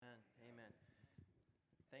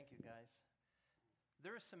guys.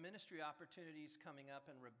 There are some ministry opportunities coming up,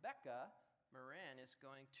 and Rebecca Moran is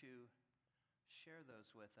going to share those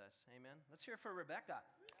with us. Amen. Let's hear for Rebecca.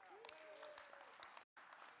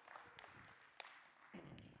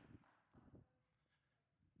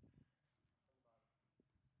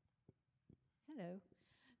 Hello.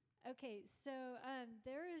 Okay, so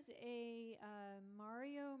there is a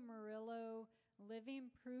Mario Murillo Living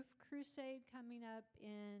Proof Crusade coming up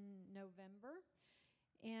in November.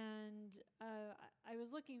 And I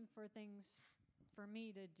was looking for things for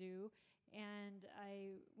me to do, and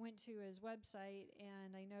I went to his website,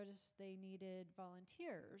 and I noticed they needed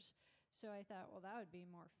volunteers. So I thought, well, that would be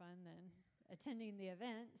more fun than attending the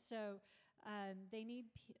event. So they need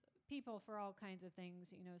people for all kinds of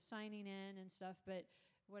things, signing in and stuff. But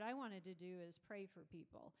what I wanted to do is pray for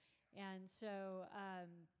people. And so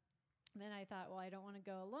then I thought, well, I don't want to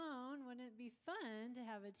go alone. Wouldn't it be fun to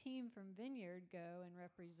have a team from Vineyard go and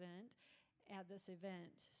represent at this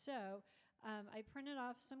event? So I printed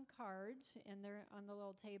off some cards, and they're on the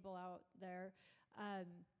little table out there.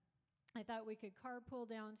 I thought we could carpool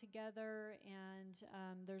down together,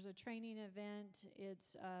 and there's a training event.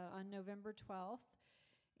 It's on November 12th.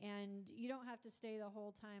 And you don't have to stay the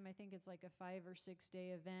whole time. I think it's like a 5 or 6 day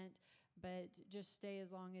event, but just stay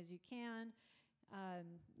as long as you can.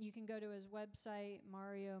 You can go to his website,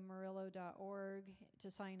 mariomurillo.org,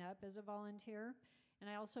 to sign up as a volunteer. And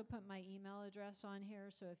I also put my email address on here,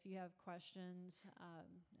 so if you have questions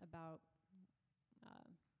about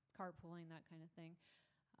carpooling, that kind of thing.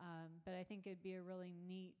 But I think it'd be a really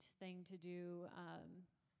neat thing to do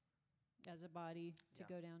as a body to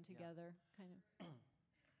go down together, kind of.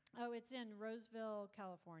 Oh, it's in Roseville,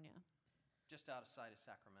 California. Just outside of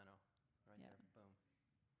Sacramento, right there, boom.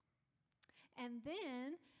 And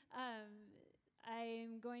then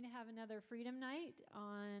I'm going to have another Freedom Night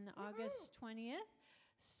on August 20th.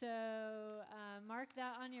 So mark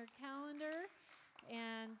that on your calendar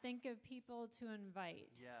and think of people to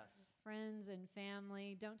invite. Yes. Friends and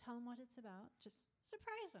family. Don't tell them what it's about. Just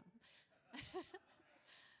surprise them.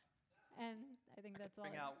 And I think that's all.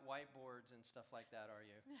 Bring out whiteboards and stuff like that, are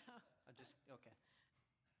you? No. Okay.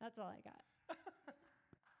 That's all I got.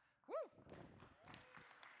 Woo!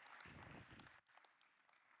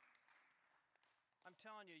 I'm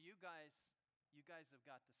telling you, you guys have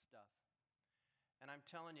got the stuff. And I'm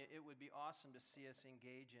telling you, it would be awesome to see us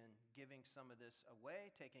engage in giving some of this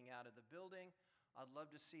away, taking out of the building. I'd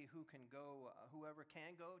love to see whoever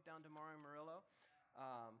can go down to Mario Murillo.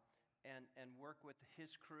 And work with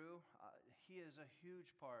his crew. He is a huge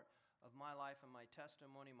part of my life and my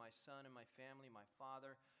testimony, my son and my family, my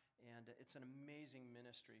father, and it's an amazing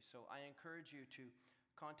ministry. So I encourage you to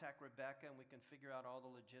contact Rebecca, and we can figure out all the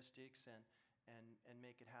logistics and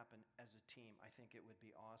make it happen as a team. I think it would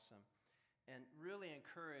be awesome. And really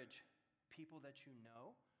encourage people that you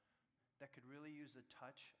know that could really use the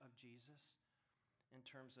touch of Jesus in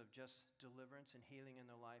terms of just deliverance and healing in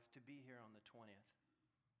their life to be here on the 20th.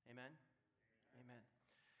 Amen? Amen.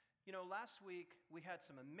 Last week we had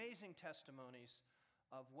some amazing testimonies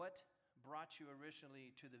of what brought you originally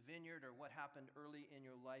to the Vineyard or what happened early in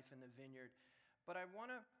your life in the Vineyard. But I want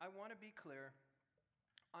to be clear.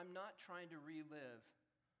 I'm not trying to relive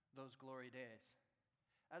those glory days.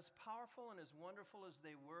 As powerful and as wonderful as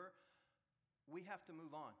they were, we have to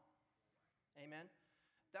move on. Amen?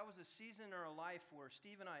 That was a season in our life where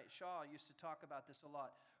Steve and I at Shaw used to talk about this a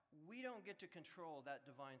lot. We don't get to control that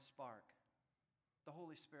divine spark. The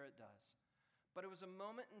Holy Spirit does. But it was a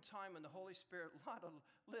moment in time when the Holy Spirit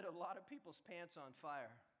lit a lot of people's pants on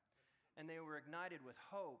fire. And they were ignited with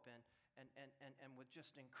hope and with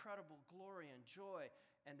just incredible glory and joy.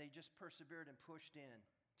 And they just persevered and pushed in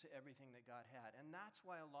to everything that God had. And that's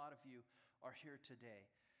why a lot of you are here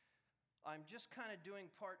today. I'm just kind of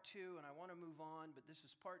doing part 2, and I want to move on, but this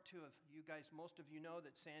is part 2 of you guys. Most of you know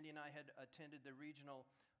that Sandy and I had attended the regional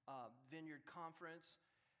Vineyard Conference,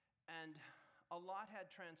 and a lot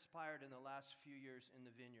had transpired in the last few years in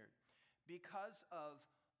the Vineyard. Because of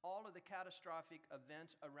all of the catastrophic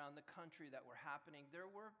events around the country that were happening,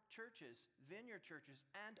 there were churches, Vineyard churches,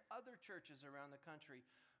 and other churches around the country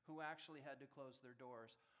who actually had to close their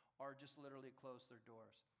doors or just literally close their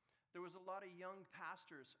doors. There was a lot of young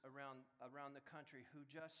pastors around the country who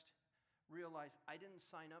just realized, I didn't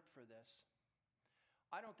sign up for this.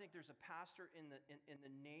 I don't think there's a pastor in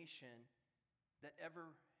the nation that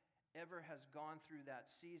ever has gone through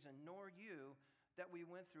that season, nor you, that we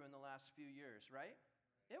went through in the last few years, right?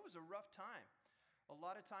 It was a rough time. A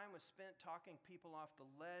lot of time was spent talking people off the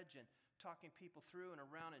ledge and talking people through and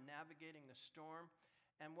around and navigating the storm.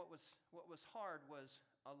 And what was hard was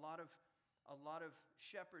a lot a lot of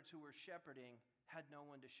shepherds who were shepherding had no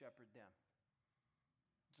one to shepherd them.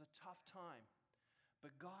 It was a tough time.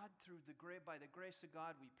 But God, by the grace of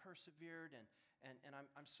God, we persevered, and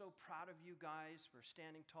I'm so proud of you guys for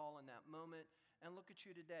standing tall in that moment. And look at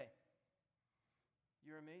you today.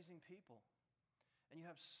 You're amazing people. And you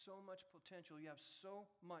have so much potential. You have so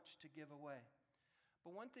much to give away.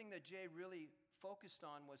 But one thing that Jay really focused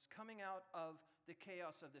on was coming out of the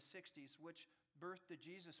chaos of the 60s, which birthed the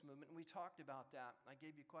Jesus movement. And we talked about that. I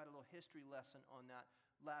gave you quite a little history lesson on that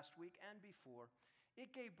last week and before. It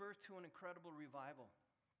gave birth to an incredible revival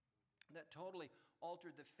that totally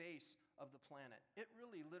altered the face of the planet. It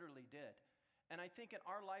really, literally did. And I think in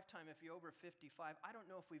our lifetime, if you're over 55, I don't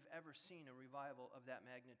know if we've ever seen a revival of that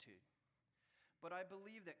magnitude. But I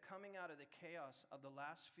believe that coming out of the chaos of the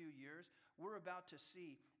last few years, we're about to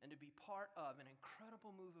see and to be part of an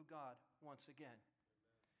incredible move of God once again.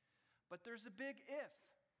 But there's a big if.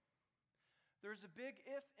 There's a big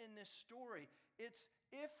if in this story. It's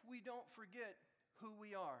if we don't forget who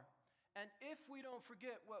we are, and if we don't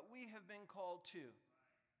forget what we have been called to.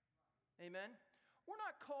 Amen? We're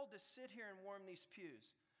not called to sit here and warm these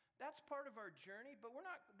pews. That's part of our journey, but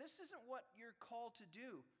this isn't what you're called to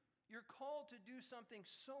do. You're called to do something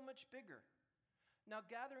so much bigger. Now,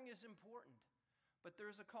 gathering is important, but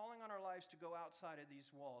there's a calling on our lives to go outside of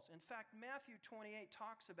these walls. In fact, Matthew 28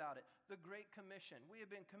 talks about it, the Great Commission. We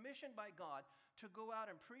have been commissioned by God to go out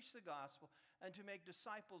and preach the gospel and to make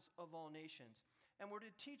disciples of all nations. And we're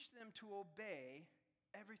to teach them to obey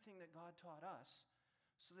everything that God taught us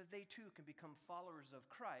so that they too can become followers of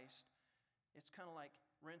Christ. It's kind of like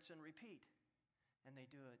rinse and repeat, and they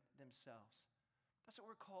do it themselves. That's what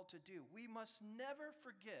we're called to do. We must never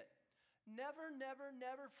forget, never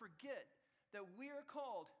forget that we are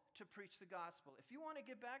called to preach the gospel. If you want to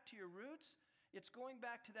get back to your roots, it's going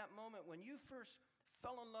back to that moment when you first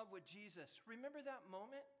fell in love with Jesus. Remember that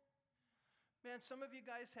moment? Man, some of you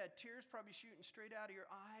guys had tears probably shooting straight out of your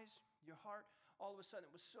eyes. Your heart, all of a sudden,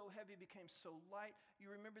 it was so heavy, became so light.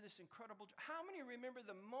 You remember this incredible... How many remember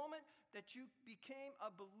the moment that you became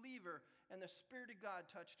a believer and the Spirit of God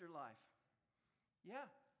touched your life? Yeah.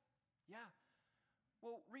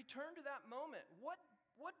 Well, return to that moment. What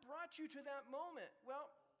brought you to that moment?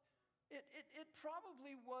 Well, it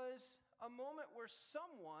probably was a moment where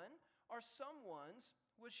someone or someone's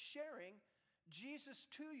was sharing Jesus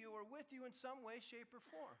to you or with you in some way, shape, or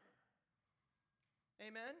form.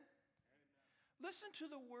 Amen? Listen to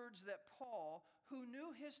the words that Paul, who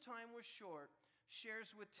knew his time was short,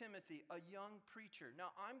 shares with Timothy, a young preacher.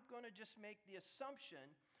 Now, I'm going to just make the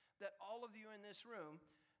assumption that all of you in this room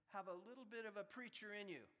have a little bit of a preacher in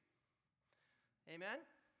you. Amen?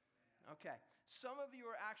 Okay. Some of you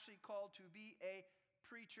are actually called to be a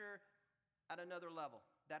preacher at another level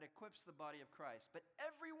that equips the body of Christ. But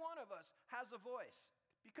every one of us has a voice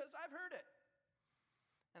because I've heard it.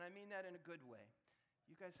 And I mean that in a good way.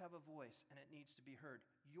 You guys have a voice and it needs to be heard.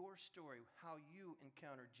 Your story, how you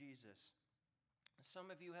encountered Jesus.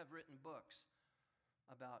 Some of you have written books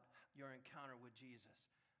about your encounter with Jesus.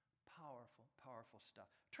 Powerful, powerful stuff.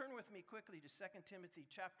 Turn with me quickly to 2 Timothy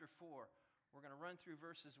chapter 4. We're going to run through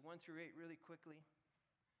verses 1 through 8 really quickly.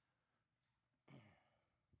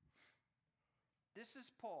 This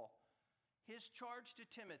is Paul, his charge to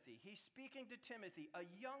Timothy. He's speaking to Timothy, a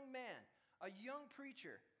young man, a young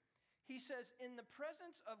preacher. He says, in the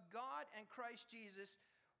presence of God and Christ Jesus,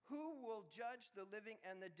 who will judge the living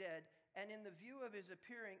and the dead, and in the view of his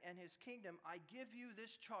appearing and his kingdom, I give you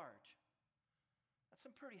this charge. That's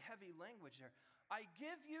some pretty heavy language there. I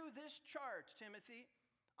give you this charge, Timothy.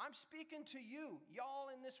 I'm speaking to you,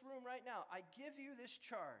 y'all in this room right now. I give you this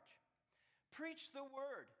charge. Preach the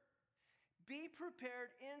word. Be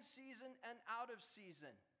prepared in season and out of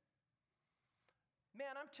season.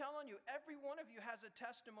 Man, I'm telling you, every one of you has a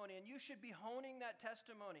testimony, and you should be honing that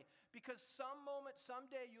testimony, because some moment,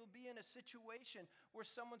 someday, you'll be in a situation where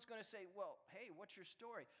someone's going to say, well, hey, what's your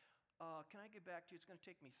story? Can I get back to you? It's going to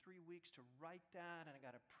take me 3 weeks to write that, and I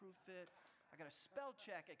got to proof it. I got to spell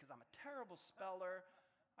check it because I'm a terrible speller.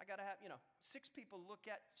 I got to have, 6 people look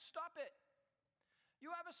at. Stop it. You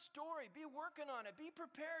have a story. Be working on it. Be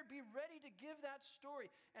prepared. Be ready to give that story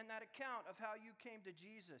and that account of how you came to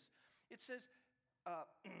Jesus. It says,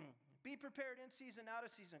 be prepared in season, out of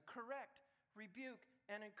season. Correct, rebuke,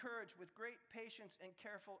 and encourage with great patience and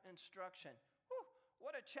careful instruction. Whew,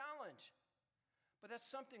 what a challenge. But that's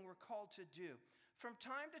something we're called to do. From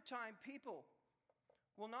time to time, people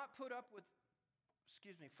will not put up with,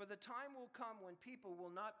 for the time will come when people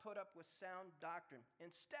will not put up with sound doctrine.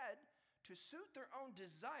 Instead, to suit their own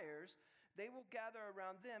desires, they will gather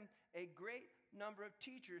around them a great number of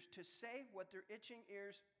teachers to say what their itching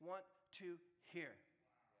ears want to hear.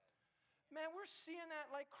 Man, we're seeing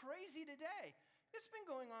that like crazy today. It's been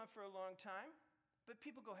going on for a long time. But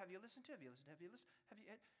people go, have you listened to it? Have you listened to it? Have you listened? Have you?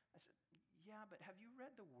 I said, yeah, but have you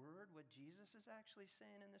read the word, what Jesus is actually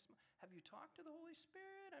saying in this? Have you talked to the Holy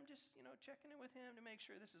Spirit? I'm just, checking in with him to make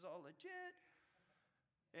sure this is all legit.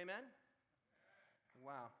 Amen?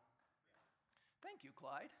 Wow. Thank you,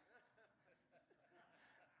 Clyde.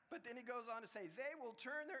 But then he goes on to say, they will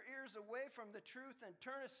turn their ears away from the truth and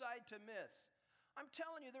turn aside to myths. I'm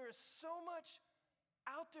telling you, there is so much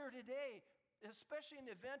out there today, especially in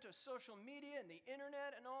the event of social media and the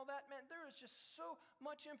internet and all that, man, there is just so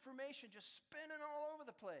much information just spinning all over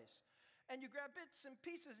the place. And you grab bits and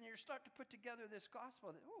pieces and you start to put together this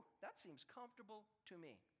gospel that, that seems comfortable to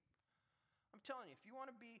me. I'm telling you, if you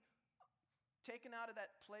want to be taken out of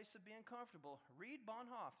that place of being comfortable, read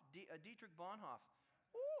Bonhoeffer, Dietrich Bonhoeffer.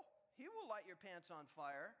 He will light your pants on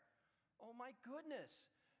fire. Oh my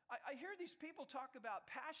goodness. I hear these people talk about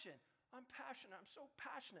passion. I'm passionate. I'm so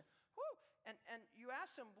passionate. And you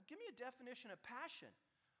ask them, well, give me a definition of passion.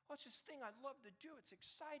 Oh, it's this thing I love to do. It's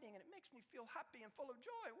exciting, and it makes me feel happy and full of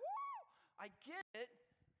joy. Woo! I get it.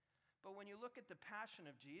 But when you look at the passion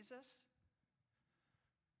of Jesus,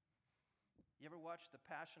 you ever watch The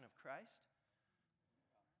Passion of Christ?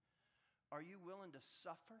 Are you willing to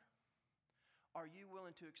suffer? Are you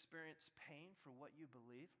willing to experience pain for what you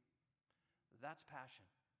believe? That's passion.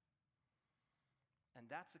 And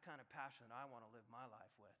that's the kind of passion that I want to live my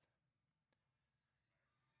life with.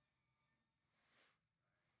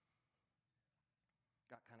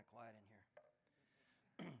 Got kind of quiet in here.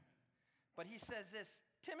 But he says this,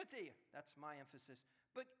 Timothy, that's my emphasis.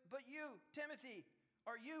 But you, Timothy,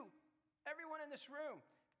 are you, everyone in this room,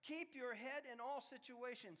 keep your head in all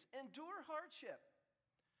situations. Endure hardship.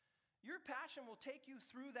 Your passion will take you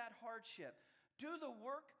through that hardship. Do the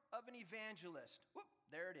work of an evangelist. Whoop,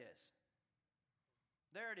 there it is.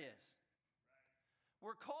 There it is.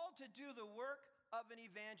 We're called to do the work of an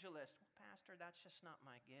evangelist. Well, Pastor, that's just not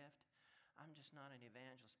my gift. I'm just not an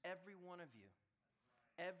evangelist. Every one of you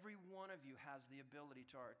has the ability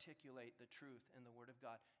to articulate the truth in the Word of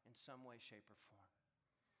God in some way, shape, or form.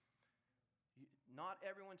 Not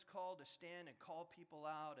everyone's called to stand and call people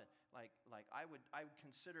out, and like I would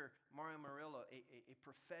consider Mario Murillo a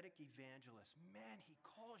prophetic evangelist. Man, he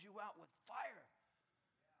calls you out with fire.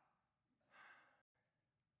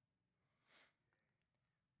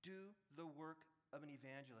 Do the work of an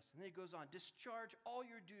evangelist. And then he goes on, discharge all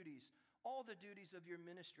your duties, all the duties of your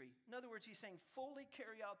ministry. In other words, he's saying fully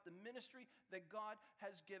carry out the ministry that God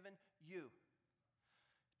has given you.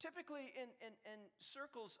 Typically in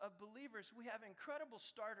circles of believers, we have incredible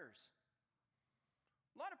starters.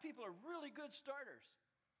 A lot of people are really good starters,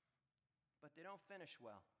 but they don't finish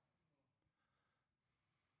well.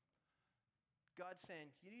 God's saying,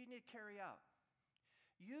 you need to carry out.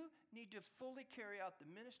 You need to fully carry out the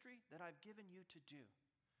ministry that I've given you to do.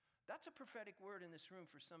 That's a prophetic word in this room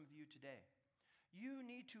for some of you today. You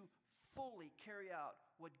need to fully carry out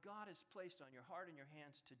what God has placed on your heart and your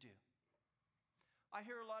hands to do. I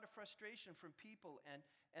hear a lot of frustration from people, and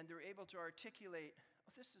they're able to articulate,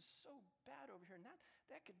 oh, this is so bad over here, and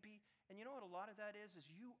that could be, and you know what a lot of that is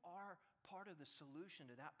you are part of the solution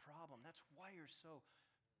to that problem. That's why you're so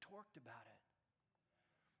torqued about it.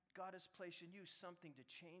 God has placed in you something to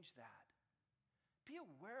change that. Be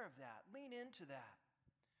aware of that. Lean into that.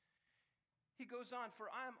 He goes on, for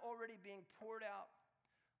I am already being poured out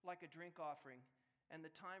like a drink offering, and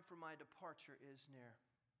the time for my departure is near.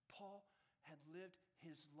 Paul had lived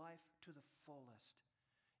his life to the fullest.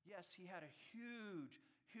 Yes, he had a huge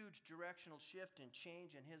directional shift and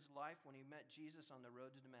change in his life when he met Jesus on the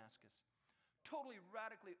road to Damascus. Totally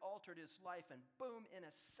radically altered his life, and boom, in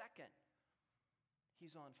a second,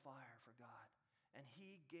 he's on fire for God. And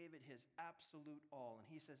he gave it his absolute all. And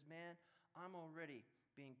he says, man, I'm already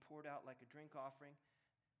being poured out like a drink offering,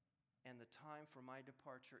 and the time for my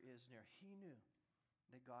departure is near. He knew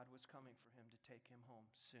that God was coming for him to take him home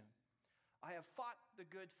soon. I have fought the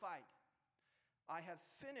good fight. I have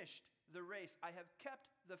finished the race. I have kept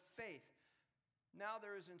the faith. Now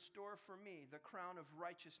there is in store for me the crown of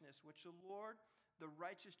righteousness, which the Lord, the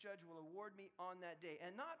righteous judge, will award me on that day.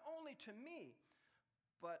 And not only to me,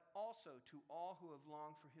 but also to all who have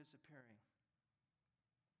longed for his appearing.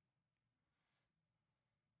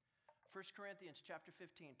 1 Corinthians chapter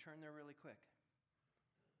 15, turn there really quick.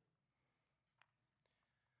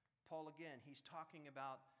 Paul again, he's talking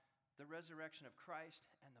about the resurrection of Christ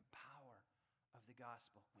and the power of the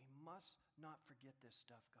gospel. We must not forget this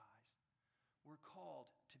stuff, guys. We're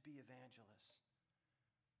called to be evangelists.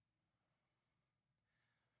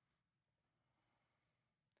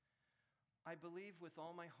 I believe with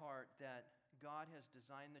all my heart that God has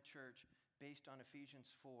designed the church based on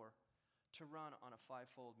Ephesians 4 to run on a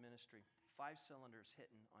fivefold ministry. 5 cylinders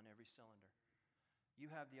hitting on every cylinder.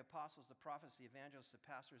 You have the apostles, the prophets, the evangelists, the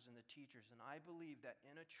pastors, and the teachers. And I believe that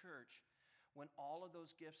in a church, when all of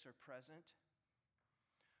those gifts are present,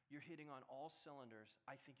 you're hitting on all cylinders.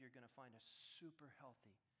 I think you're going to find a super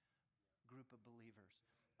healthy group of believers.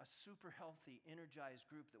 A super healthy, energized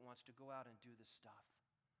group that wants to go out and do this stuff.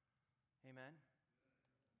 Amen?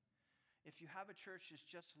 If you have a church that's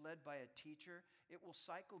just led by a teacher, it will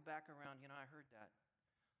cycle back around. You know, I heard that.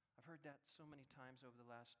 I've heard that so many times over the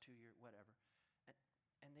last 2 years, whatever.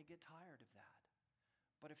 And they get tired of that.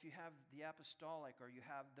 But if you have the apostolic or you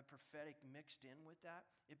have the prophetic mixed in with that,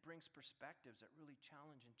 it brings perspectives that really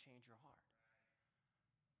challenge and change your heart.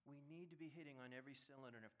 We need to be hitting on every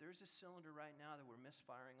cylinder. And if there's a cylinder right now that we're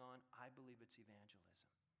misfiring on, I believe it's evangelism.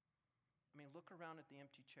 I mean, look around at the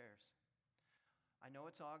empty chairs. I know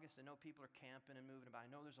it's August. I know people are camping and moving about.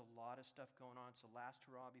 I know there's a lot of stuff going on. So last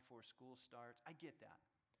hurrah before school starts. I get that.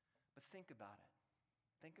 But think about it.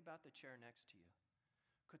 Think about the chair next to you.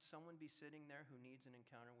 Could someone be sitting there who needs an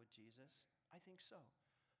encounter with Jesus? I think so.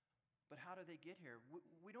 But how do they get here?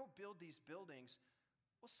 We don't build these buildings.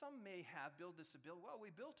 Well, some may have built this building. Well,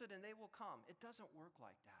 we built it and they will come. It doesn't work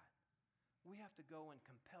like that. We have to go and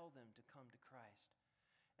compel them to come to Christ.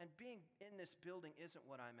 And being in this building isn't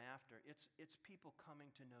what I'm after. It's people coming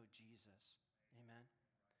to know Jesus. Amen?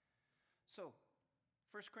 So,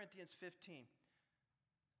 1 Corinthians 15.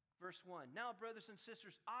 Verse 1, now, brothers and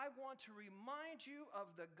sisters, I want to remind you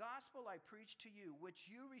of the gospel I preached to you, which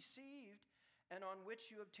you received and on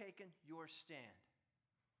which you have taken your stand.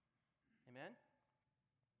 Amen?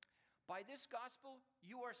 By this gospel,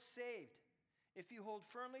 you are saved, if you hold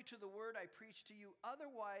firmly to the word I preached to you.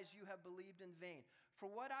 Otherwise, you have believed in vain.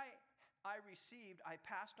 For what I received, I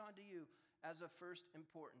passed on to you as of first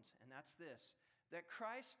importance, and that's this, that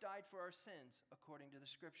Christ died for our sins according to the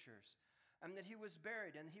Scriptures, and that he was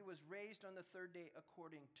buried, and he was raised on the third day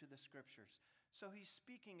according to the Scriptures. So he's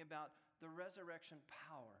speaking about the resurrection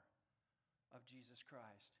power of Jesus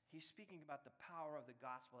Christ. He's speaking about the power of the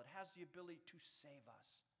gospel. It has the ability to save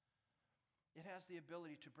us. It has the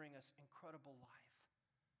ability to bring us incredible life.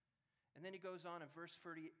 And then he goes on in verse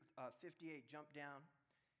 58, jump down.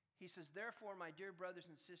 He says, therefore, my dear brothers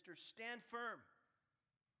and sisters, stand firm.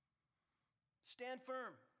 Stand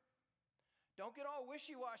firm. Don't get all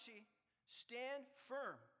wishy-washy. Stand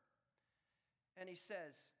firm. And he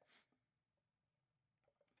says,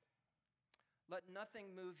 let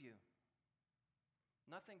nothing move you.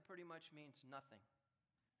 Nothing pretty much means nothing.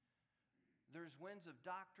 There's winds of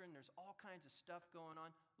doctrine. There's all kinds of stuff going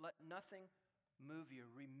on. Let nothing move you.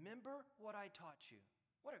 Remember what I taught you.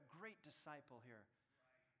 What a great disciple here.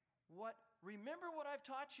 Remember what I've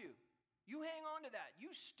taught you. You hang on to that. You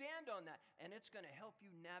stand on that. And it's going to help you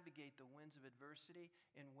navigate the winds of adversity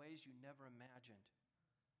in ways you never imagined.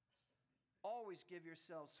 Always give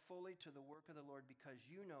yourselves fully to the work of the Lord, because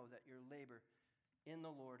you know that your labor in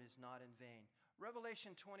the Lord is not in vain.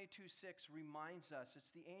 Revelation 22:6 reminds us,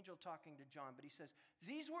 it's the angel talking to John, but he says,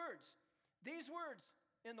 these words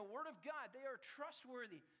in the Word of God, they are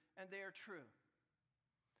trustworthy and they are true.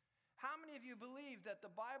 How many of you believe that the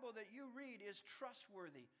Bible that you read is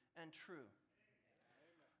trustworthy and true?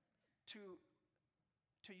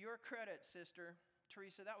 To your credit, Sister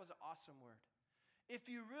Teresa, that was an awesome word. If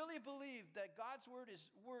you really believe that God's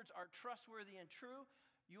words are trustworthy and true,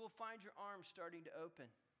 you will find your arms starting to open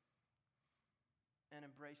and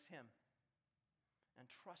embrace Him and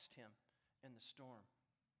trust Him in the storm.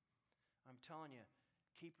 I'm telling you,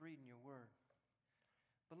 keep reading your word.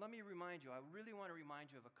 But let me remind you, I really want to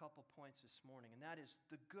remind you of a couple points this morning, and that is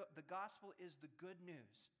the gospel is the good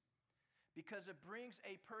news because it brings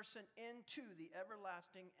a person into the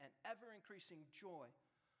everlasting and ever-increasing joy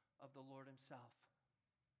of the Lord Himself.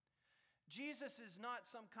 Jesus is not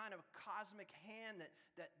some kind of cosmic hand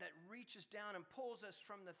that reaches down and pulls us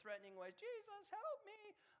from the threatening ways. Jesus, help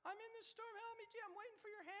me. I'm in this storm. Help me. I'm waiting for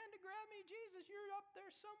your hand to grab me. Jesus, you're up there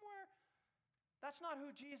somewhere. That's not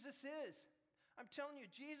who Jesus is. I'm telling you,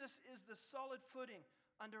 Jesus is the solid footing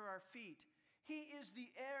under our feet. He is the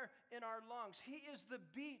air in our lungs. He is the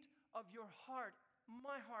beat of your heart,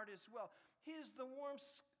 my heart as well. He is the warm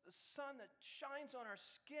sun that shines on our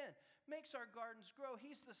skin, makes our gardens grow.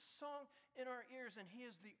 He's the song in our ears, and He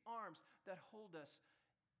is the arms that hold us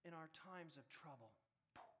in our times of trouble.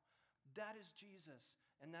 That is Jesus,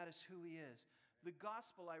 and that is who He is. The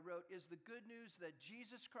gospel I wrote is the good news that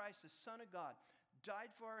Jesus Christ, the Son of God,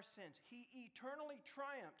 died for our sins. He eternally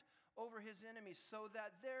triumphed over His enemies so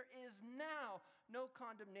that there is now no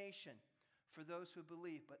condemnation for those who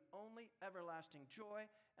believe, but only everlasting joy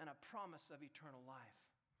and a promise of eternal life.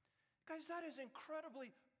 Guys, that is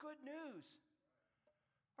incredibly good news.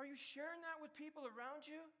 Are you sharing that with people around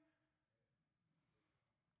you?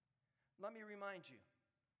 Let me remind you.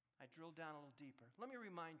 I drilled down a little deeper. Let me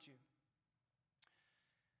remind you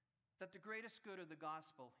that the greatest good of the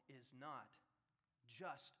gospel is not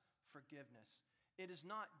just forgiveness. It is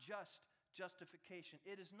not just justification.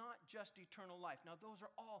 It is not just eternal life. Now, those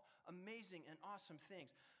are all amazing and awesome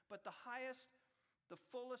things. But the highest, the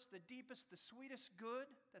fullest, the deepest, the sweetest good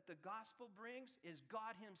that the gospel brings is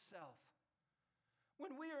God himself.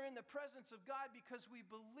 When we are in the presence of God because we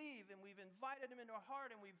believe and we've invited him into our heart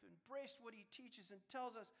and we've embraced what he teaches and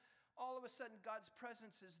tells us, all of a sudden God's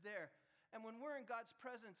presence is there. And when we're in God's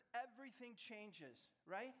presence, everything changes,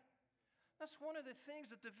 right? That's one of the things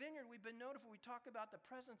at the Vineyard we've been notified. We talk about the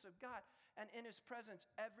presence of God, and in his presence,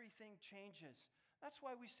 everything changes. That's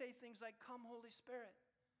why we say things like, "Come, Holy Spirit."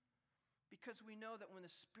 Because we know that when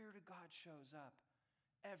the Spirit of God shows up,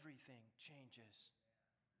 everything changes.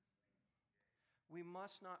 We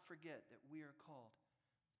must not forget that we are called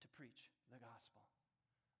to preach the gospel.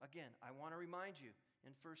 Again, I want to remind you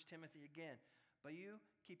in 1 Timothy again, but you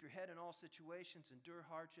keep your head in all situations, endure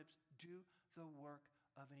hardships, do the work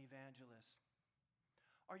of an evangelist.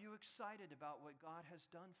 Are you excited about what God has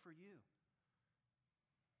done for you?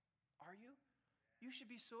 Are you? You should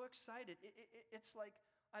be so excited. It's like,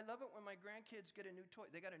 I love it when my grandkids get a new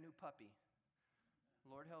toy. They got a new puppy.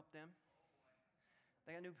 Lord help them.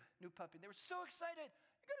 They got a new puppy. They were so excited.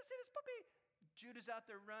 You're going to see this puppy. Judah's out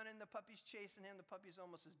there running. The puppy's chasing him. The puppy's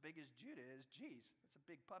almost as big as Judah is. Jeez, that's a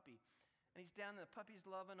big puppy. And he's down there. The puppy's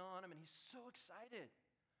loving on him, and he's so excited.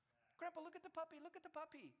 Grandpa, look at the puppy. Look at the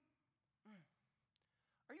puppy.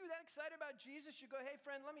 Are you that excited about Jesus? You go, "Hey,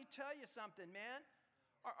 friend, let me tell you something, man."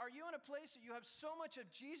 Are you in a place that you have so much of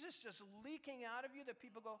Jesus just leaking out of you that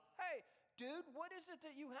people go, "Hey, dude, what is it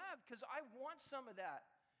that you have? Because I want some of that."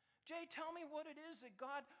 Jay, tell me what it is that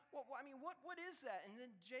God, what is that? And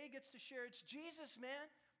then Jay gets to share, it's Jesus, man.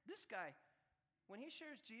 This guy, when he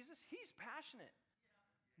shares Jesus, he's passionate.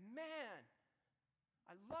 Man,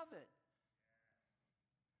 I love it.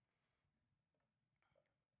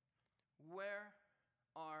 Where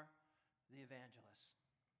are the evangelists?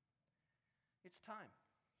 It's time.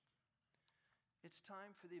 It's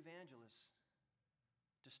time for the evangelists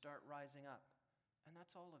to start rising up. And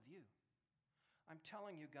that's all of you. I'm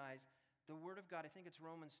telling you guys, the Word of God, I think it's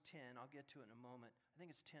Romans 10. I'll get to it in a moment. I think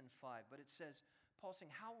it's 10:5. But it says, Paul's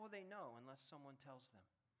saying, how will they know unless someone tells them?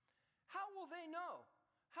 How will they know?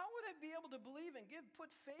 How will they be able to believe and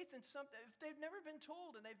put faith in something if they've never been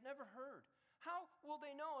told and they've never heard? How will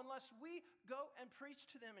they know unless we go and preach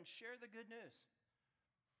to them and share the good news?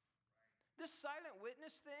 This silent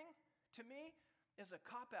witness thing, to me, is a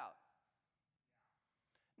cop-out.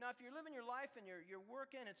 Now, if you're living your life and you're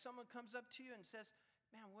working and someone comes up to you and says,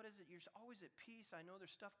 "Man, what is it? You're always at peace. I know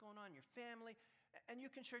there's stuff going on in your family." And you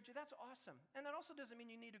can share, that's awesome. And that also doesn't mean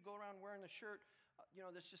you need to go around wearing the shirt,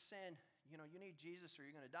 that's just saying, you need Jesus or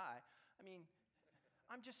you're going to die. I mean,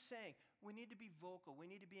 I'm just saying, we need to be vocal. We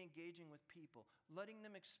need to be engaging with people, letting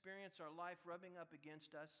them experience our life rubbing up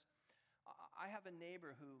against us. I have a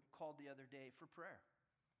neighbor who called the other day for prayer.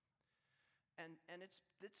 And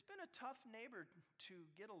it's been a tough neighbor to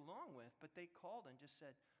get along with, but they called and just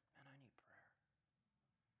said, "Man, I need prayer."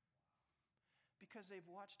 Because they've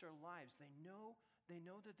watched our lives. They know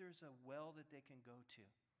that there's a well that they can go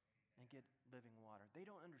to and get living water. They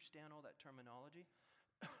don't understand all that terminology,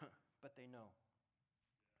 but they know.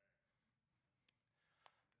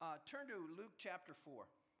 Turn to Luke chapter 4.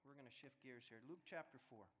 We're going to shift gears here. Luke chapter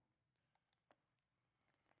 4.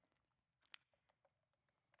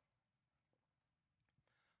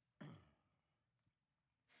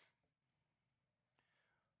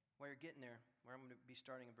 While you're getting there, where I'm going to be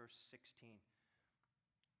starting in verse 16.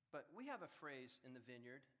 But we have a phrase in the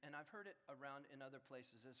Vineyard, and I've heard it around in other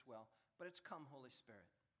places as well, but it's "Come, Holy Spirit."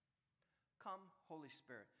 Come, Holy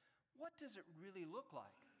Spirit. What does it really look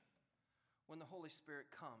like when the Holy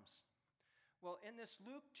Spirit comes? Well, in this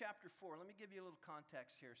Luke chapter 4, let me give you a little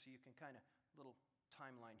context here so you can little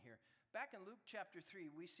timeline here. Back in Luke chapter 3,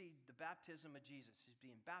 we see the baptism of Jesus. He's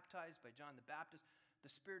being baptized by John the Baptist. The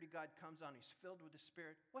Spirit of God comes on. He's filled with the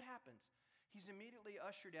Spirit. What happens? He's immediately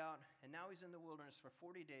ushered out, and now he's in the wilderness for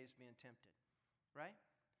 40 days being tempted, right?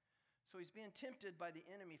 So he's being tempted by the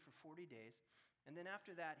enemy for 40 days. And then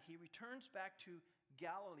after that, he returns back to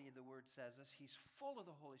Galilee, the word says us. He's full of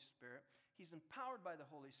the Holy Spirit. He's empowered by the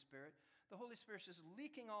Holy Spirit. The Holy Spirit's just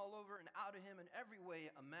leaking all over and out of him in every way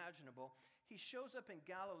imaginable. He shows up in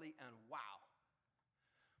Galilee, and wow.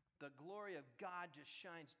 the glory of God just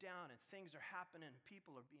shines down and things are happening and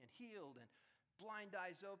people are being healed and blind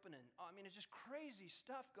eyes open. And I mean, it's just crazy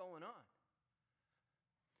stuff going on.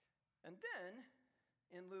 And then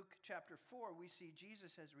in Luke chapter 4, we see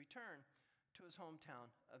Jesus has returned to his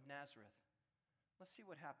hometown of Nazareth. Let's see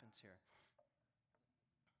what happens here.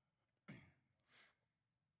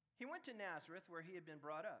 He went to Nazareth where he had been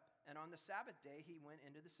brought up, and on the Sabbath day he went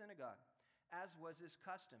into the synagogue, as was his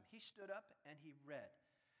custom. He stood up and he read.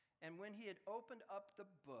 And when he had opened up the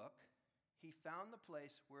book, he found the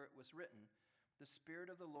place where it was written, "The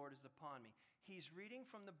Spirit of the Lord is upon me." He's reading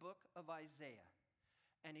from the book of Isaiah,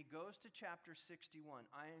 and he goes to chapter 61.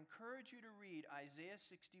 I encourage you to read Isaiah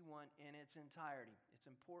 61 in its entirety. It's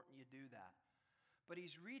important you do that. But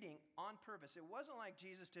he's reading on purpose. It wasn't like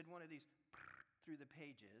Jesus did one of these through the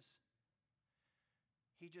pages.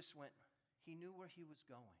 He just went, he knew where he was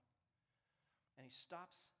going. And he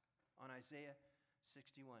stops on Isaiah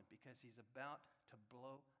 61 because he's about to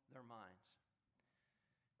blow their minds.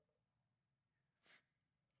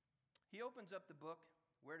 He opens up the book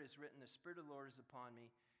where it is written, "The Spirit of the Lord is upon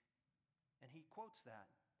me." And he quotes that.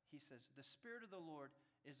 He says, "The Spirit of the Lord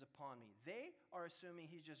is upon me." They are assuming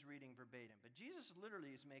he's just reading verbatim. But Jesus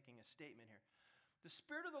literally is making a statement here. "The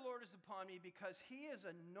Spirit of the Lord is upon me because he has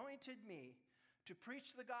anointed me to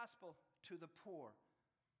preach the gospel to the poor.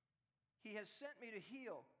 He has sent me to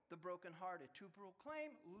heal the brokenhearted, to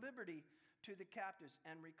proclaim liberty to the captives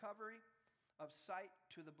and recovery of sight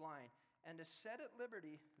to the blind, and to set at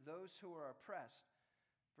liberty those who are oppressed."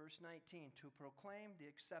 Verse 19, "to proclaim the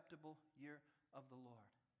acceptable year of the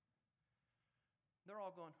Lord." They're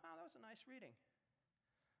all going, "Wow, that was a nice reading."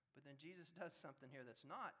 But then Jesus does something here that's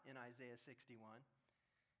not in Isaiah 61.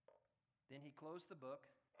 Then he closed the book,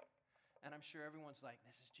 and I'm sure everyone's like,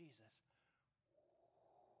 "This is Jesus."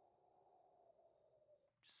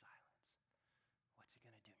 Just silence. What's he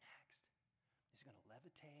going to do next? Is he going to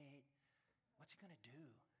levitate? What's he going to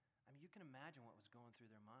do? I mean, you can imagine what was going through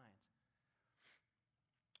their minds.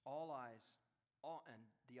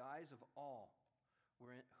 And the eyes of all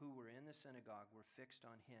who were in the synagogue were fixed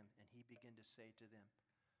on him, and he began to say to them,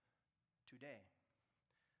 "Today,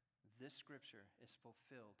 this scripture is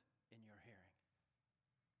fulfilled in your hearing."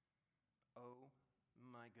 Oh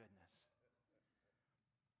my goodness.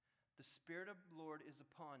 "The Spirit of the Lord is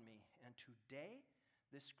upon me, and today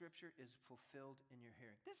this scripture is fulfilled in your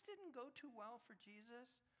hearing." This didn't go too well for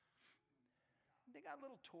Jesus. They got a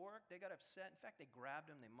little torqued. They got upset. In fact, they grabbed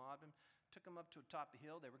him. They mobbed him, took him up to the top of the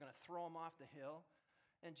hill. They were going to throw him off the hill.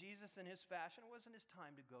 And Jesus, in his fashion, it wasn't his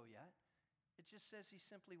time to go yet. It just says he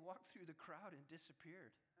simply walked through the crowd and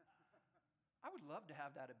disappeared. I would love to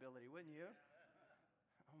have that ability, wouldn't you?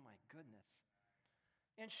 Oh my goodness.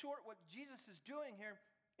 In short, what Jesus is doing here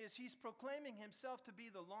is he's proclaiming himself to be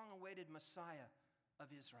the long-awaited Messiah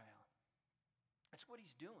of Israel. That's what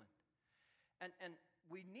he's doing. And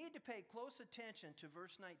we need to pay close attention to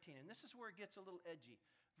verse 19. And this is where it gets a little edgy.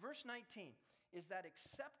 Verse 19 is that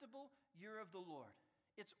acceptable year of the Lord.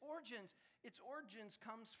 Its origins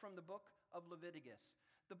comes from the book of Leviticus.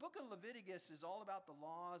 The book of Leviticus is all about the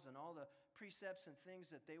laws and all the precepts and things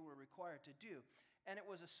that they were required to do. And it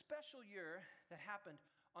was a special year that happened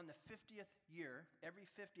on the 50th year. Every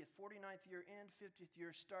 50th, 49th year end, 50th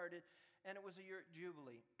year started, and it was a year of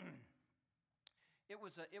Jubilee. It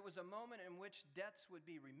was a moment in which debts would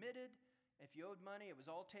be remitted. If you owed money, it was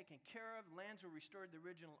all taken care of. Lands were restored to the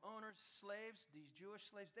original owners. Slaves, these Jewish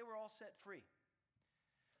slaves, they were all set free.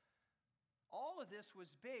 All of this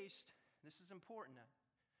was based, this is important now,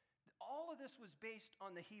 all of this was based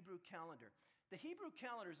on the Hebrew calendar. The Hebrew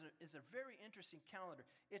calendar is a very interesting calendar.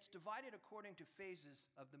 It's divided according to phases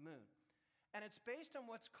of the moon. And it's based on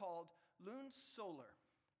what's called lune-solar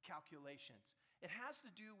calculations. It has to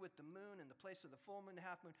do with the moon and the place of the full moon, the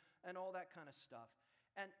half moon, and all that kind of stuff.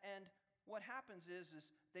 And what happens is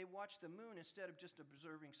they watch the moon instead of just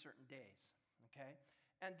observing certain days, okay?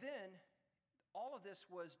 And then all of this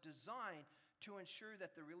was designed to ensure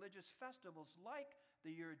that the religious festivals like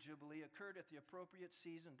the year of Jubilee occurred at the appropriate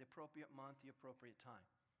season, the appropriate month, the appropriate time.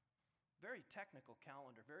 Very technical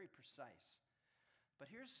calendar, very precise. But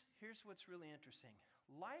here's what's really interesting.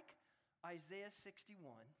 Like Isaiah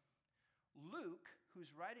 61, Luke,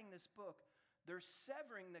 who's writing this book, they're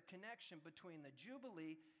severing the connection between the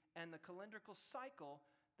Jubilee and the calendrical cycle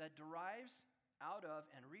that derives out of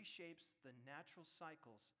and reshapes the natural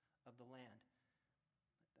cycles of the land.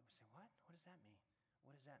 We say, what? What does that mean?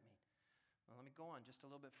 What does that mean? Well, let me go on just a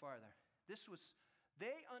little bit farther.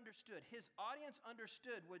 They understood, his audience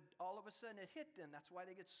understood what all of a sudden it hit them. That's why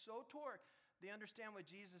they get so torqued. They understand what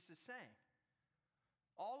Jesus is saying.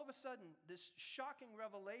 All of a sudden, this shocking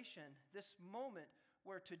revelation, this moment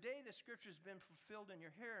where today the scripture has been fulfilled in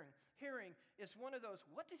your hearing is one of those,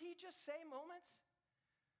 what did he just say moments?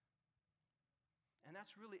 And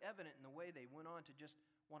that's really evident in the way they went on to just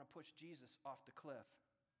want to push Jesus off the cliff.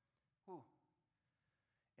 Whew.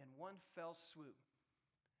 In one fell swoop,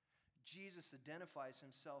 Jesus identifies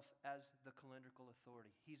himself as the calendrical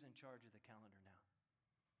authority. He's in charge of the calendar now.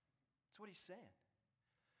 That's what he's saying.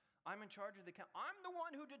 I'm in charge of the calendar. I'm the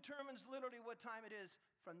one who determines literally what time it is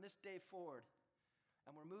from this day forward.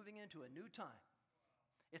 And we're moving into a new time.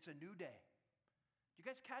 It's a new day. Do you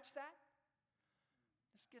guys catch that?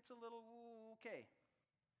 This gets a little, okay.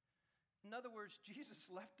 In other words, Jesus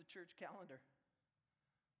left the church calendar.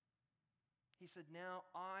 He said, now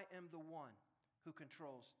I am the one who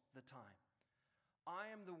controls the time.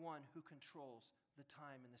 I am the one who controls the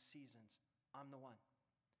time and the seasons. I'm the one.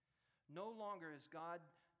 No longer is God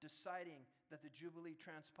deciding that the Jubilee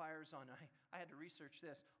transpires on, I had to research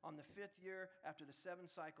this, on the 5th year after the 7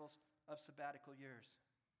 cycles of sabbatical years.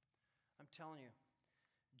 I'm telling you,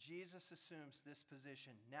 Jesus assumes this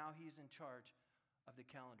position. Now he's in charge of the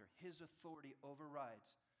calendar. His authority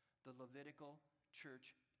overrides the Levitical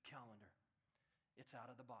church calendar. It's out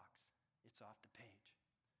of the box. It's off the page.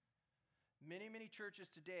 Many, many churches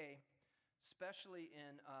today, especially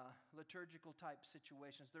in liturgical type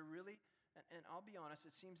situations, they're really, and I'll be honest,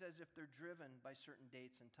 it seems as if they're driven by certain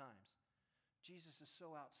dates and times. Jesus is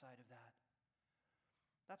so outside of that.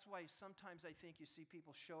 That's why sometimes I think you see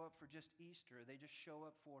people show up for just Easter. They just show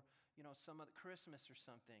up for, some other Christmas or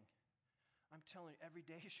something. I'm telling you, every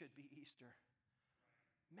day should be Easter.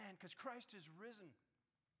 Man, because Christ is risen.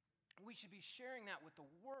 We should be sharing that with the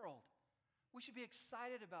world. We should be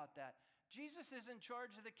excited about that. Jesus is in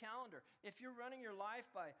charge of the calendar. If you're running your life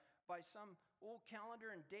by some old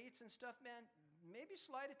calendar and dates and stuff, man, maybe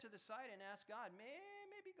slide it to the side and ask God.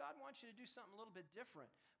 Maybe God wants you to do something a little bit different.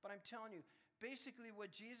 But I'm telling you, basically what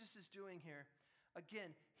Jesus is doing here,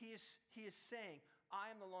 again, he is saying, I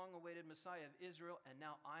am the long-awaited Messiah of Israel, and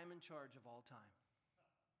now I'm in charge of all time.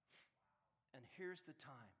 And here's the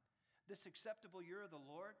time. This acceptable year of the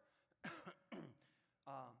Lord,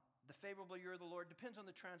 the favorable year of the Lord, depends on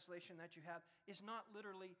the translation that you have, is not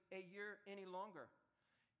literally a year any longer.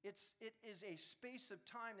 It is a space of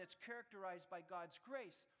time that's characterized by God's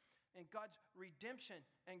grace and God's redemption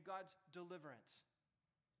and God's deliverance.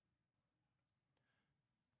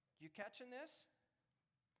 You catching this?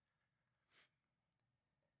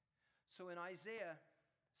 So in Isaiah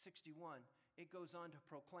 61, it goes on to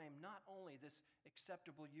proclaim not only this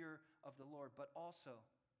acceptable year of the Lord, but also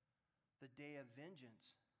the day of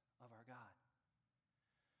vengeance of our God.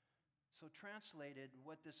 So translated,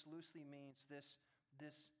 what this loosely means, this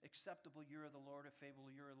acceptable year of the Lord, a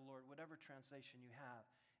favorable year of the Lord, whatever translation you have.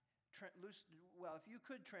 If you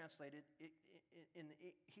could translate it in the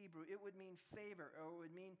Hebrew, it would mean favor, or it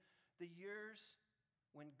would mean the years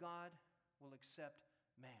when God will accept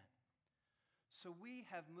man. So we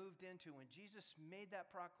have moved into, when Jesus made that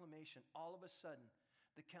proclamation, all of a sudden,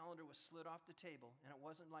 the calendar was slid off the table, and it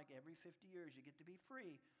wasn't like every 50 years you get to be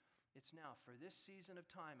free. It's now for this season of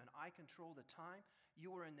time, and I control the time.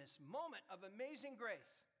 You are in this moment of amazing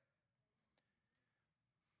grace,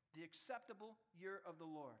 the acceptable year of the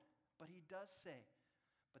Lord. But he does say,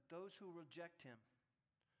 but those who reject him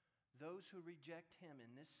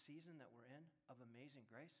in this season that we're in of amazing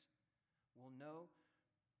grace will know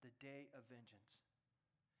the day of vengeance.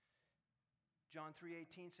 John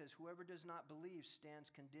 3:18 says, whoever does not believe stands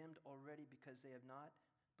condemned already because they have not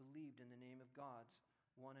believed in the name of God's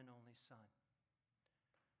one and only Son.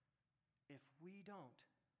 If we don't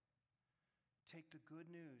take the good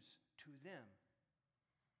news to them,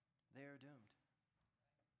 they are doomed.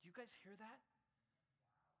 Do you guys hear that?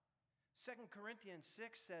 2 Corinthians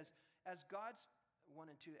 6 says, as God's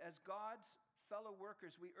fellow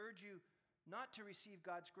workers, we urge you not to receive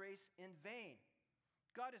God's grace in vain.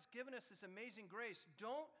 God has given us this amazing grace.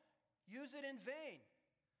 Don't use it in vain.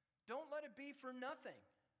 Don't let it be for nothing.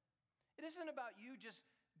 It isn't about you just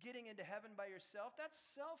getting into heaven by yourself. That's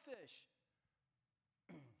selfish.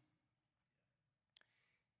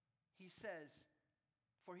 He says,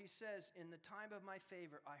 in the time of my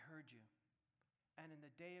favor, I heard you. And in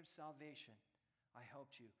the day of salvation, I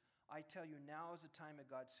helped you. I tell you, now is the time of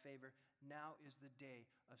God's favor. Now is the day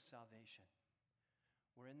of salvation.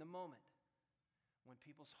 We're in the moment when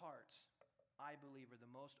people's hearts, I believe, are the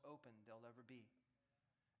most open they'll ever be.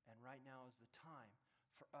 And right now is the time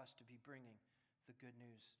for us to be bringing the good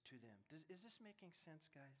news to them. Is this making sense,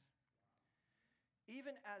 guys?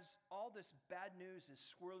 Even as all this bad news is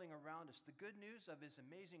swirling around us, the good news of his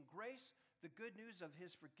amazing grace, the good news of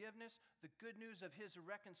his forgiveness, the good news of his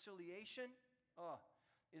reconciliation,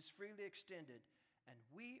 is freely extended. And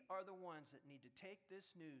we are the ones that need to take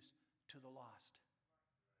this news to the lost.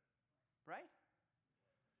 Right?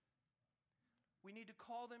 We need to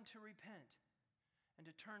call them to repent and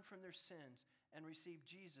to turn from their sins and receive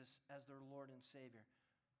Jesus as their Lord and Savior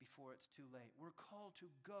before it's too late. We're called to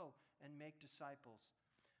go and make disciples.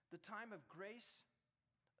 The time of grace,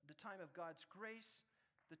 the time of God's grace,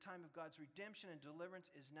 the time of God's redemption and deliverance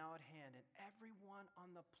is now at hand, and everyone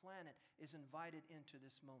on the planet is invited into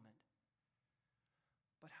this moment.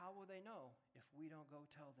 But how will they know if we don't go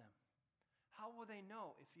tell them? How will they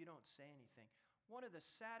know if you don't say anything? One of the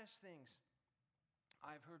saddest things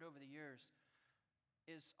I've heard over the years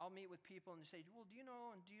is I'll meet with people and they say, well, do you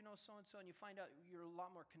know so-and-so? And you find out you're a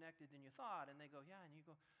lot more connected than you thought. And they go, yeah. And you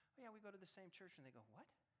go, oh, yeah, we go to the same church. And they go, what?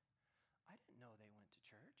 I didn't know they went to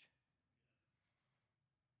church.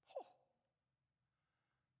 Oh.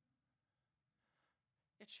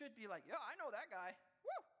 It should be like, yeah, I know that guy.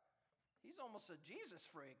 Woo! He's almost a Jesus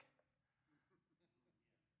freak.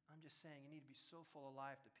 I'm just saying, you need to be so full of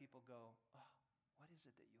life that people go, oh, what is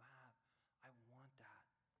it that you have? I want that.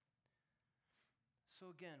 So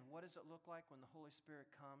again, what does it look like when the Holy Spirit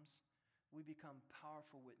comes? We become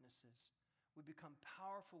powerful witnesses. We become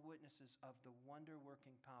powerful witnesses of the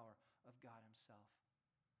wonder-working power of God himself.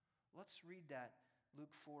 Let's read that,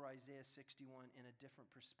 Luke 4, Isaiah 61, in a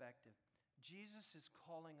different perspective. Jesus is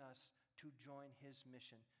calling us to join his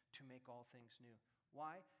mission to make all things new.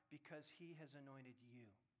 Why? Because he has anointed you.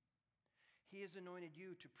 He has anointed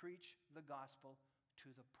you to preach the gospel to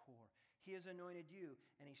the poor. He has anointed you,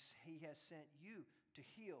 and he has sent you to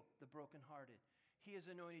heal the brokenhearted. He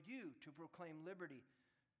has anointed you to proclaim liberty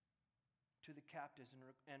to the captives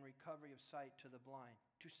and recovery of sight to the blind,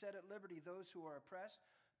 to set at liberty those who are oppressed,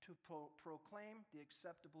 to proclaim the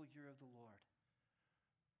acceptable year of the Lord.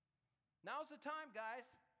 Now's the time, guys.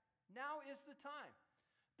 Now is the time.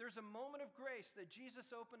 There's a moment of grace that Jesus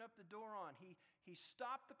opened up the door on. He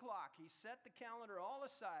stopped the clock. He set the calendar all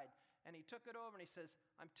aside, and he took it over and he says,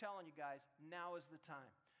 I'm telling you guys, now is the time.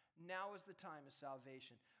 Now is the time of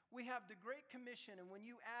salvation. We have the Great Commission, and when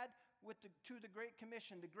you add to the Great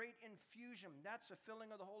Commission, the great infusion, that's the filling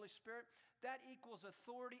of the Holy Spirit, that equals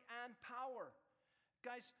authority and power.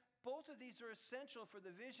 Guys, both of these are essential for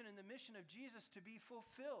the vision and the mission of Jesus to be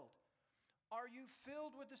fulfilled. Are you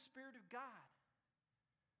filled with the Spirit of God?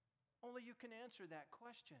 Only you can answer that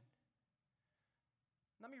question.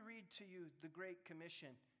 Let me read to you the Great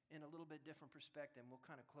Commission in a little bit different perspective. We'll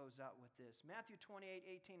kind of close out with this. Matthew 28,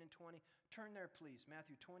 18 and 20. Turn there, please.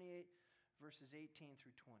 Matthew 28, verses 18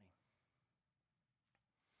 through 20.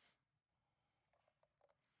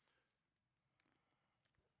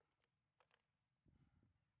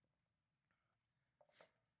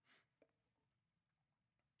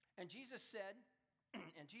 And Jesus said,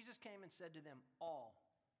 and Jesus came and said to them, all.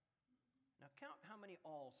 Now count how many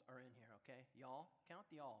alls are in here, okay? Y'all, count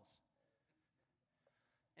the alls.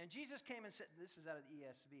 And Jesus came and said, this is out of the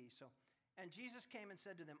ESV, and Jesus came and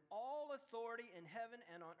said to them, all authority in heaven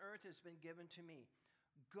and on earth has been given to me.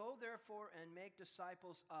 Go therefore and make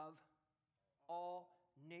disciples of all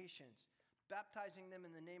nations, baptizing them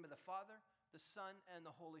in the name of the Father, the Son, and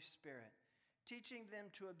the Holy Spirit, teaching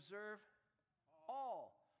them to observe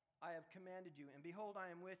all I have commanded you. And behold, I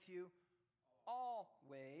am with you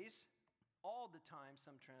always, all the time,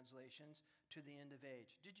 some translations, to the end of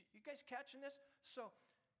age. Did you guys catching this? So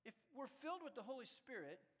if we're filled with the Holy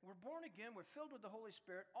Spirit, we're born again, we're filled with the Holy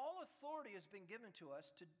Spirit, all authority has been given to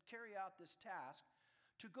us to carry out this task,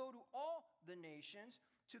 to go to all the nations,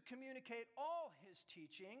 to communicate all his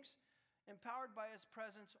teachings, empowered by his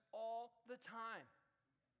presence all the time.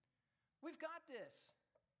 We've got this.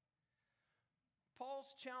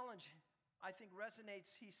 Paul's challenge, I think,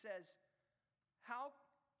 resonates. He says, how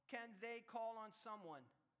can they call on someone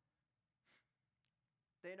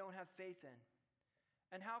they don't have faith in?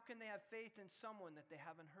 And how can they have faith in someone that they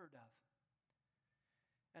haven't heard of?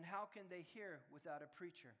 And how can they hear without a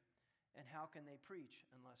preacher? And how can they preach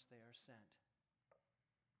unless they are sent?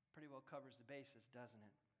 Pretty well covers the basis, doesn't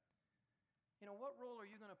it? You know, what role are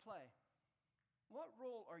you going to play? What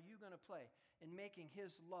role are you going to play in making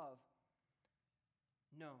his love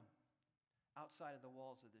known outside of the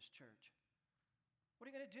walls of this church? What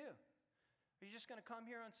are you going to do? Are you just going to come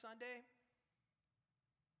here on Sunday?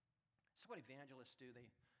 This is what evangelists do.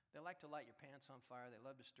 They like to light your pants on fire. They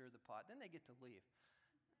love to stir the pot. Then they get to leave.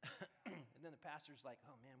 And then the pastor's like,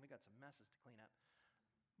 oh man, we got some messes to clean up.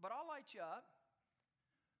 But I'll light you up.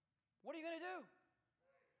 What are you going to do?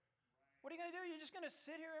 What are you going to do? You're just going to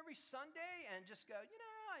sit here every Sunday and just go, you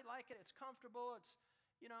know, I like it. It's comfortable. It's,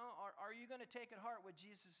 you know, are you going to take at heart what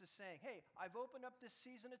Jesus is saying? Hey, I've opened up this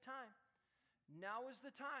season of time. Now is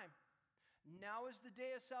the time. Now is the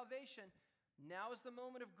day of salvation. Now is the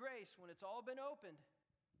moment of grace when it's all been opened.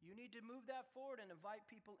 You need to move that forward and invite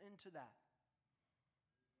people into that.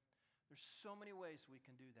 There's so many ways we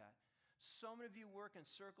can do that. So many of you work in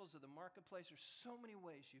circles of the marketplace. There's so many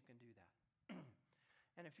ways you can do that.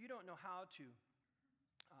 And if you don't know how to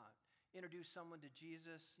introduce someone to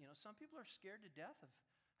Jesus, some people are scared to death of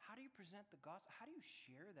how do you present the gospel? How do you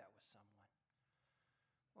share that with someone?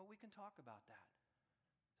 Well, we can talk about that.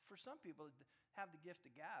 For some people have the gift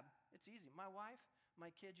of gab, it's easy. My wife,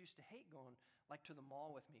 my kids used to hate going to the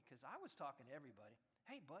mall with me because I was talking to everybody.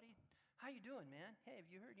 Hey, buddy, how you doing, man? Hey,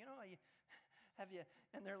 have you heard? Have you?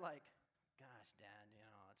 And they're like, gosh, Dad,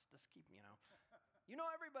 let's just keep, You know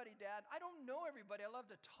everybody, Dad. I don't know everybody. I love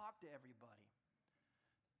to talk to everybody.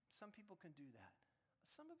 Some people can do that.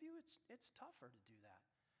 Some of you, it's tougher to do that.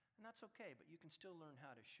 And that's okay, but you can still learn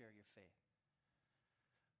how to share your faith.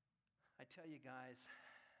 I tell you guys,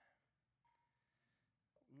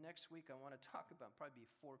 next week I want to talk about, probably be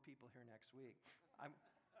 4 people here next week.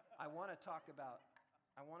 I want to talk about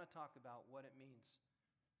what it means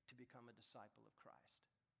to become a disciple of Christ.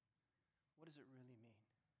 What does it really mean?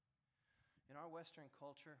 In our Western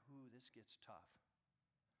culture, this gets tough.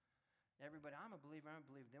 Everybody, I'm a believer.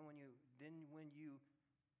 Then when you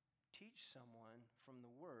teach someone from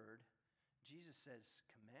the Word, Jesus says,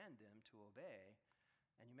 command them to obey,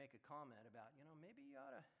 and you make a comment about, maybe you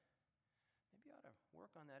ought to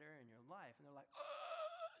work on that area in your life, and they're like,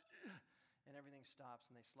 oh! And everything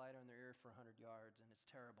stops, and they slide on their ear for 100 yards, and it's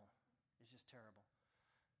terrible. It's just terrible.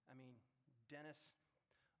 I mean, Dennis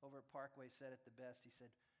over at Parkway said it the best. He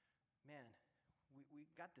said, man, we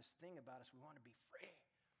got this thing about us. We want to be free.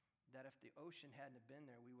 That if the ocean hadn't have been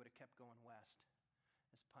there, we would have kept going west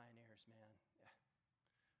as pioneers, man. Yeah.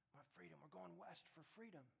 We want freedom. We're going west for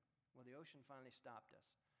freedom. Well, the ocean finally stopped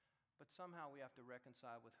us. But somehow we have to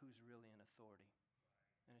reconcile with who's really in authority.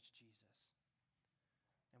 And it's Jesus.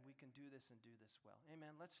 And we can do this and do this well.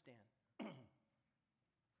 Amen. Let's stand.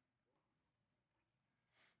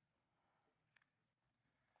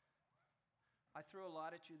 I threw a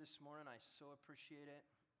lot at you this morning. I so appreciate it.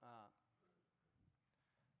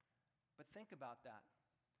 But think about that.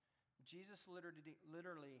 Jesus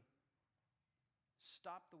literally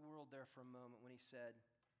stopped the world there for a moment when he said,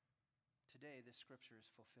 today this scripture is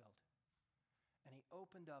fulfilled. And he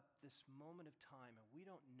opened up this moment of time, and we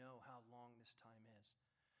don't know how long this time is.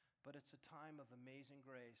 But it's a time of amazing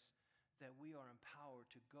grace that we are empowered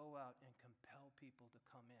to go out and compel people to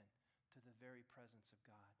come in to the very presence of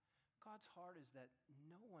God. God's heart is that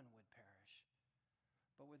no one would perish.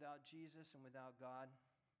 But without Jesus and without God,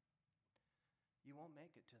 you won't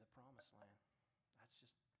make it to the promised land. That's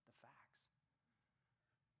just the facts.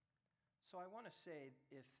 So I want to say,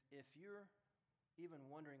 if you're even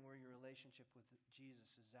wondering where your relationship with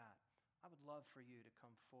Jesus is at, I would love for you to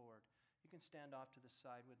come forward. You can stand off to the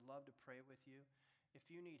side. We'd love to pray with you. If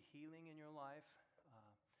you need healing in your life,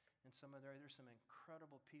 there's some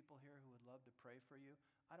incredible people here who would love to pray for you.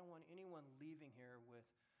 I don't want anyone leaving here with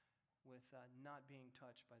not being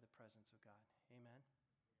touched by the presence of God. Amen?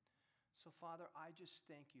 So, Father, I just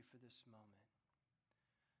thank you for this moment.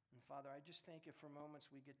 And, Father, I just thank you for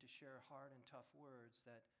moments we get to share hard and tough words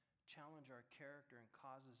that challenge our character and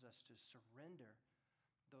causes us to surrender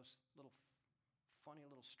those little funny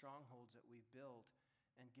little strongholds that we build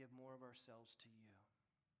and give more of ourselves to you.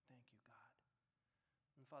 Thank you, God.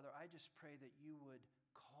 And, Father, I just pray that you would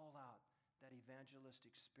call out that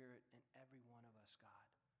evangelistic spirit in every one of us, God.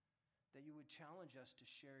 That you would challenge us to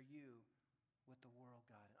share you with the world,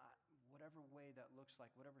 God. Whatever way that looks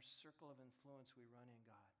like, whatever circle of influence we run in,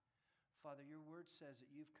 God. Father, your word says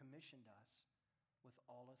that you've commissioned us with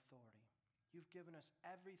all authority. You've given us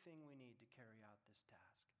everything we need to carry out this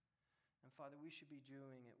task. And Father, we should be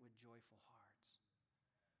doing it with joyful hearts.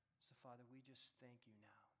 So Father, we just thank you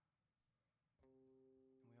now.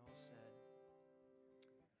 And we all said,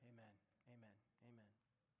 amen, amen, amen.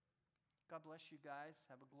 God bless you guys.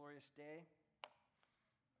 Have a glorious day.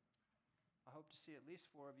 I hope to see at least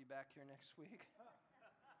 4 of you back here next week. Like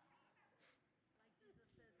Jesus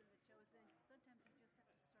says in The Chosen, sometimes you just have to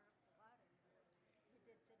stir up the water. You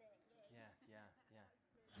did today. Yay. Yeah.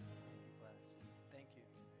 Be blessed. Thank you.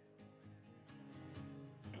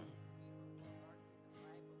 People will argue the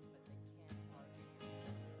Bible, but they can't argue your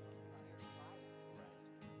life.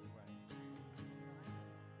 Right.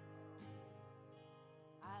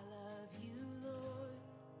 I love you, Lord.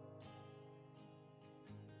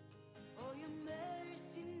 Oh, your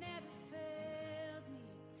mercy never fails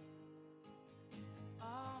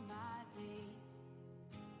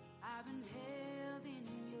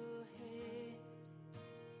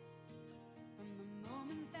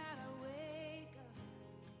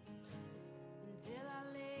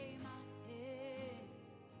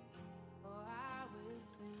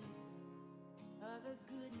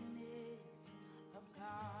goodness of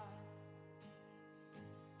God.